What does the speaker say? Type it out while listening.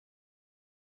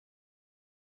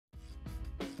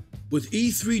with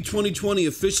E3 2020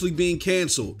 officially being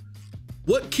canceled,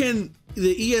 what can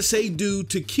the ESA do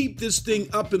to keep this thing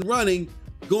up and running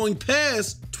going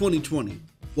past 2020?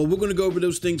 Well, we're going to go over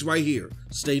those things right here.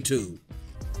 Stay tuned.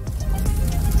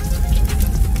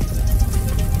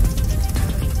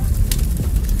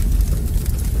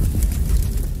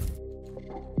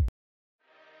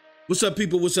 What's up,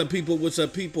 people? What's up, people? What's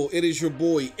up, people? It is your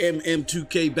boy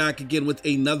MM2K back again with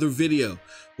another video.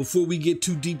 Before we get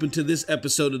too deep into this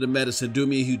episode of The Medicine, do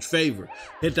me a huge favor.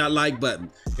 Hit that like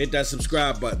button. Hit that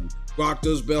subscribe button. Rock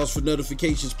those bells for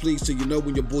notifications, please, so you know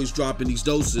when your boy's dropping these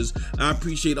doses. I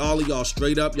appreciate all of y'all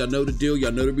straight up. Y'all know the deal.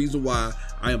 Y'all know the reason why.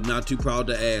 I am not too proud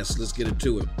to ask. Let's get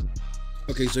into it.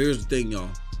 Okay, so here's the thing, y'all.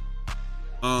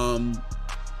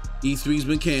 E3's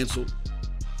been canceled.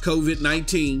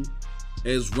 COVID-19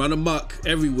 has run amok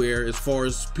everywhere as far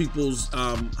as people's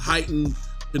heightened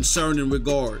concern and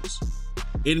regards.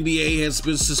 NBA has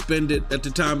been suspended at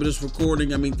the time of this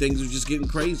recording. I mean, things are just getting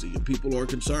crazy and people are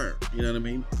concerned. You know what I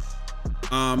mean?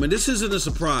 And this isn't a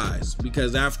surprise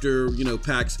because after,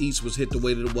 PAX East was hit the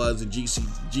way that it was and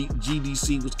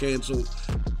GDC was canceled,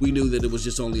 we knew that it was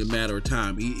just only a matter of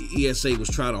time. ESA was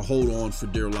trying to hold on for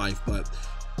dear life, but,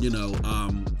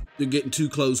 they're getting too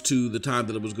close to the time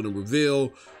that it was going to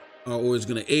reveal or is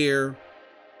going to air.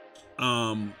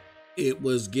 It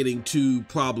was getting too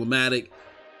problematic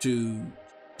to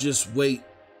just wait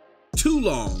too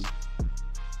long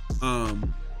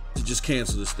to just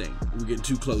cancel this thing. We're getting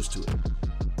too close to it.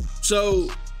 So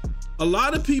a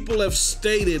lot of people have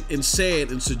stated and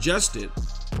said and suggested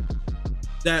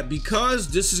that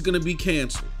because this is going to be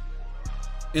canceled,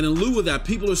 and in lieu of that,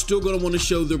 people are still going to want to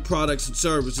show their products and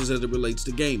services as it relates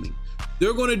to gaming.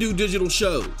 They're going to do digital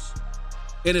shows.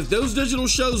 And if those digital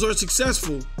shows are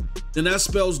successful, then that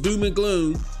spells doom and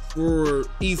gloom for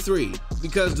E3.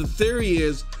 Because the theory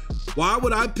is, why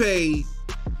would I pay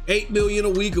 $8 million a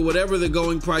week or whatever the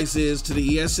going price is to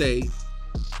the ESA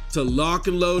to lock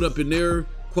and load up in their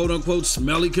quote unquote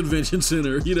smelly convention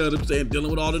center, you know what I'm saying,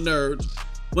 dealing with all the nerds,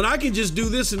 when I can just do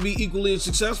this and be equally as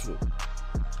successful?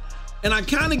 And I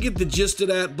kind of get the gist of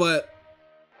that, but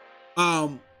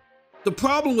the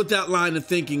problem with that line of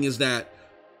thinking is that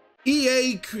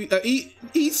E3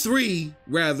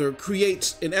 rather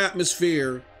creates an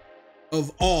atmosphere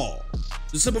of awe.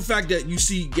 The simple fact that you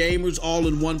see gamers all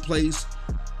in one place,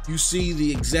 you see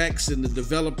the execs and the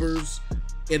developers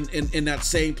in that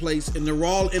same place, and they're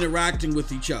all interacting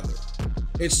with each other.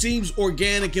 It seems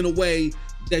organic in a way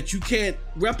that you can't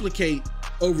replicate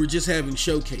over just having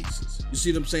showcases. You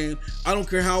see what I'm saying? I don't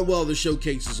care how well the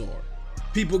showcases are.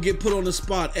 People get put on the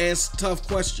spot, ask tough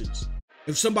questions.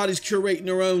 If somebody's curating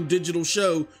their own digital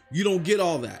show, you don't get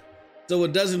all that. So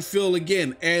it doesn't feel,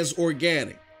 again, as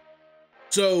organic.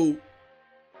 So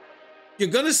you're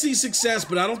going to see success,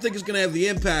 but I don't think it's going to have the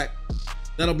impact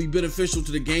that'll be beneficial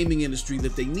to the gaming industry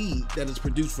that they need, that is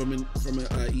produced from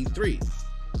E3.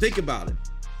 Think about it.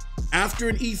 After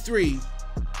an E3,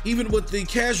 even with the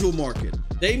casual market,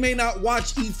 they may not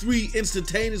watch E3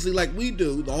 instantaneously like we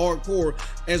do, the hardcore,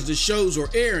 as the shows are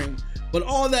airing, but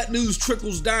all that news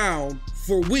trickles down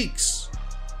for weeks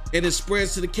and it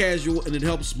spreads to the casual and it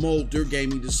helps mold their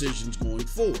gaming decisions going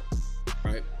forward,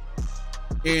 right?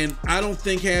 And I don't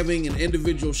think having an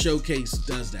individual showcase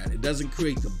does that. It doesn't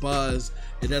create the buzz,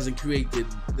 it doesn't create the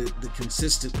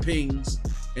consistent pings,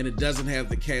 and it doesn't have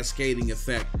the cascading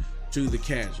effect to the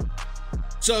casual.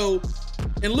 So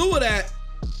in lieu of that,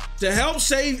 to help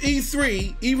save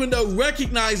E3, even though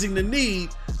recognizing the need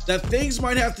that things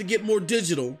might have to get more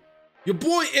digital, your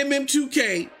boy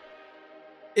MM2K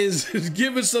is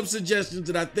giving some suggestions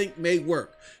that I think may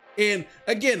work. And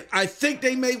again, I think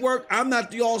they may work. I'm not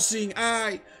the all-seeing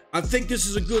eye. I think this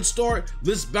is a good start.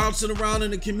 Let's bounce it around in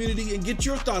the community and get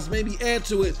your thoughts, maybe add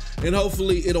to it, and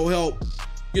hopefully it'll help,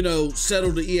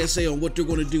 settle the ESA on what they're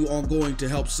going to do ongoing to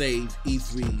help save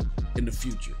E3 in the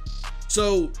future.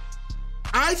 So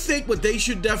I think what they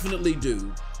should definitely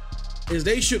do is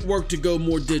they should work to go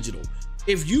more digital.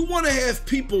 If you want to have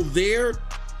people there,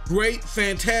 great,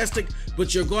 fantastic,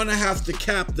 but you're going to have to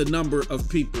cap the number of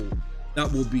people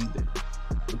that will be there,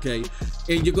 okay?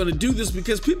 And you're going to do this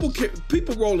because people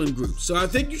roll in groups. So I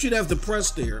think you should have the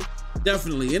press there,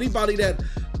 definitely. Anybody that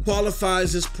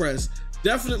qualifies as press,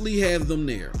 definitely have them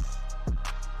there.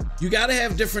 You got to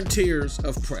have different tiers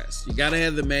of press. You got to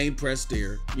have the main press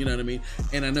there, you know what I mean?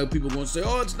 And I know people are going to say,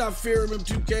 oh, it's not fair,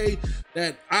 MM2K,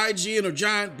 that IGN or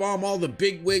Giant Bomb, all the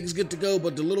big wigs get to go,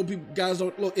 but the little people, guys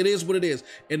don't. Look, it is what it is.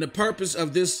 And the purpose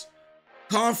of this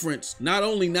conference, not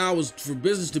only now is for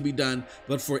business to be done,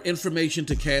 but for information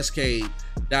to cascade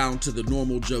down to the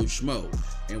normal Joe Schmo.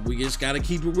 And we just got to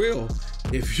keep it real.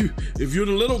 If you're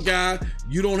the little guy,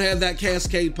 you don't have that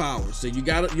cascade power. So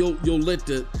you'll let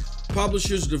the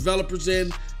publishers, developers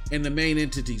in, and the main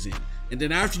entities in. And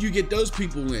then after you get those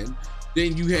people in,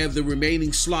 then you have the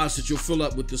remaining slots that you'll fill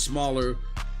up with the smaller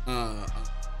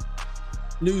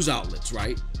news outlets,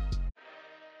 right?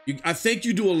 I think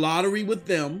you do a lottery with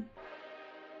them,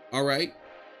 all right?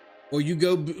 Or you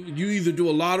either do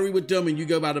a lottery with them and you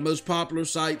go by the most popular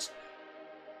sites,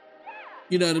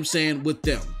 you know what I'm saying, with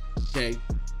them, okay?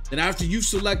 Then after you've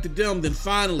selected them, then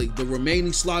finally the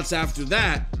remaining slots after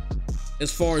that,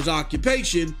 as far as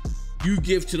occupation, you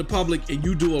give to the public and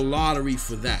you do a lottery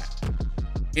for that.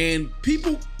 And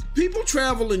people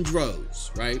travel in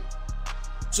droves, right?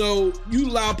 So you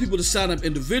allow people to sign up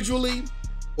individually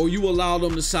or you allow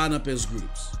them to sign up as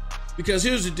groups. Because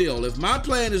here's the deal. If my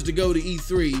plan is to go to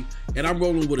E3 and I'm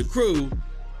rolling with a crew,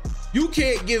 you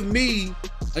can't give me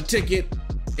a ticket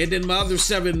and then my other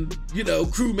 7,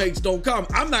 crewmates don't come.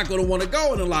 I'm not going to want to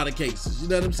go in a lot of cases. You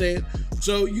know what I'm saying?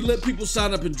 So you let people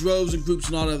sign up in droves and groups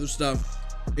and all that other stuff,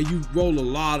 and you roll a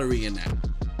lottery in that,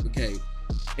 okay?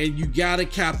 And you got to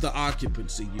cap the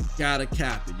occupancy. You got to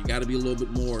cap it. You got to be a little bit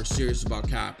more serious about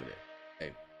capping it,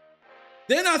 okay?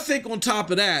 Then I think on top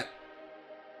of that,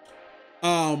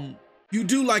 you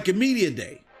do like a media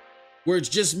day where it's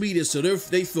just media so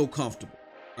they feel comfortable,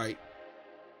 right?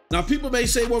 Now, people may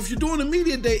say, well, if you're doing a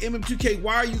media day, MM2K,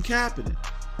 why are you capping it?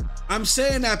 I'm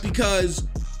saying that because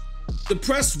the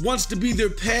press wants to be there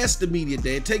past the media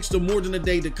day. It takes them more than a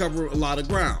day to cover a lot of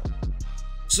ground.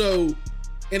 So,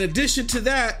 in addition to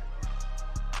that,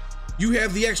 you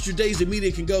have the extra days the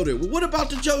media can go there. Well, what about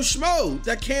the Joe Schmo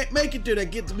that can't make it there,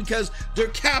 because they're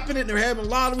capping it and they're having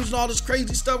lotteries and all this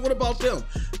crazy stuff? What about them?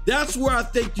 That's where I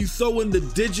think you throw in the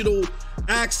digital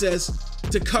access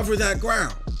to cover that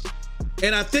ground.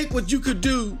 And I think what you could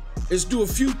do is do a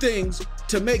few things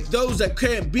to make those that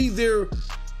can't be there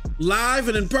live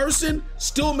and in person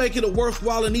still make it a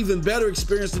worthwhile and even better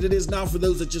experience than it is now for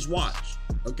those that just watch,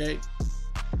 okay?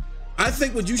 I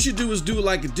think what you should do is do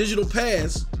like a digital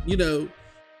pass,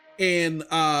 and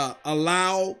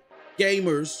allow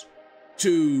gamers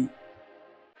to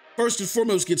first and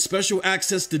foremost get special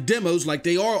access to demos like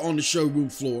they are on the showroom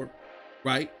floor,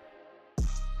 right?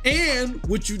 And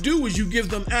what you do is you give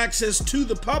them access to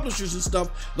the publishers and stuff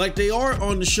like they are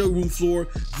on the showroom floor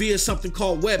via something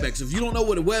called WebEx. If you don't know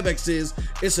what a WebEx is,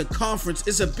 it's a conference,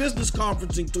 it's a business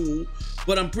conferencing tool,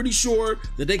 but I'm pretty sure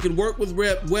that they can work with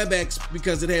WebEx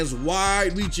because it has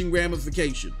wide-reaching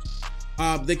ramifications.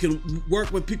 They can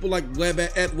work with people like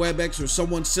WebEx or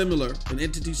someone similar, an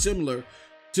entity similar,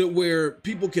 to where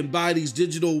people can buy these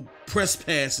digital press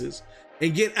passes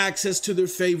and get access to their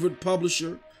favorite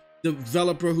publisher,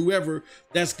 developer, whoever,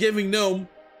 that's giving them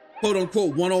quote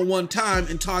unquote one-on-one time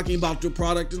and talking about their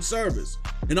product and service,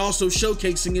 and also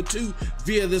showcasing it too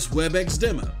via this WebEx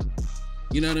demo.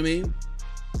 You know what I mean?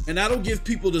 And that'll give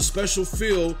people the special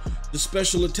feel, the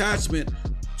special attachment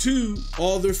to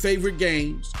all their favorite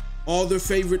games, all their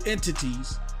favorite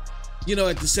entities,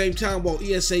 at the same time while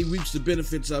ESA reaps the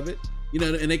benefits of it,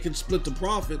 and they can split the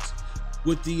profits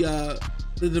with the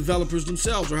developers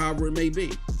themselves or however it may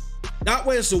be. That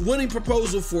way, it's a winning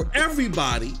proposal for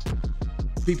everybody.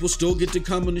 People still get to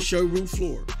come on the showroom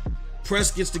floor.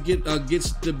 Press gets to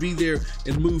be there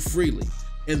and move freely.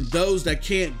 And those that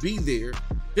can't be there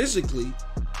physically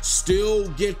still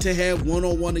get to have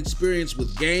one-on-one experience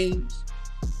with games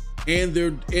and their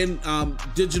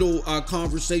digital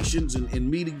conversations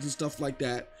and meetings and stuff like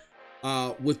that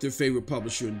with their favorite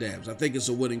publisher and devs. I think it's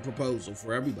a winning proposal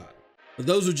for everybody. But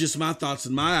those are just my thoughts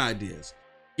and my ideas.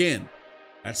 Again,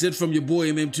 that's it from your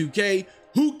boy MM2K.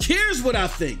 Who cares what I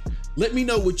think? Let me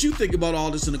know what you think about all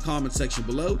this in the comment section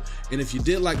below. And if you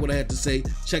did like what I had to say,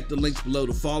 check the links below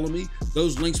to follow me.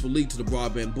 Those links will lead to the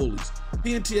Broadband Bullies,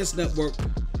 PNTS Network,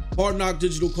 Hard Knock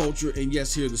Digital Culture, and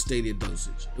yes, here the Stadia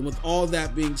Dosage. And with all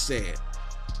that being said,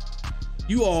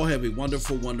 you all have a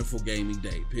wonderful, wonderful gaming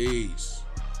day. Peace.